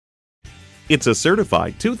It's a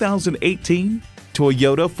certified 2018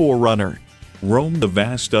 Toyota 4Runner. Roam the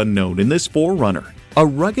vast unknown in this 4Runner, a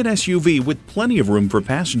rugged SUV with plenty of room for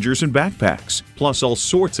passengers and backpacks, plus all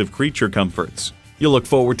sorts of creature comforts. You'll look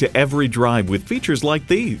forward to every drive with features like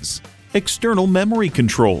these: external memory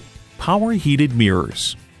control, power heated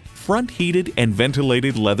mirrors, front heated and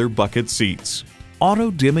ventilated leather bucket seats,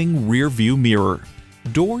 auto dimming rear view mirror,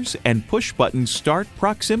 doors and push button start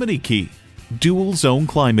proximity key, dual zone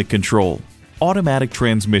climate control, automatic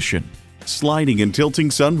transmission, sliding and tilting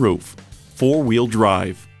sunroof, 4-wheel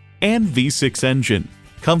drive, and V6 engine.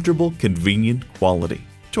 Comfortable, convenient quality.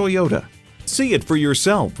 Toyota. See it for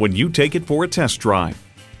yourself when you take it for a test drive.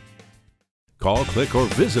 Call, click, or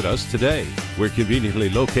visit us today. We're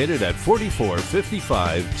conveniently located at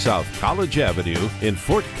 4455 South College Avenue in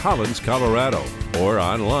Fort Collins, Colorado, or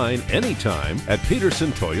online anytime at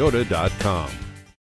pedersentoyota.com.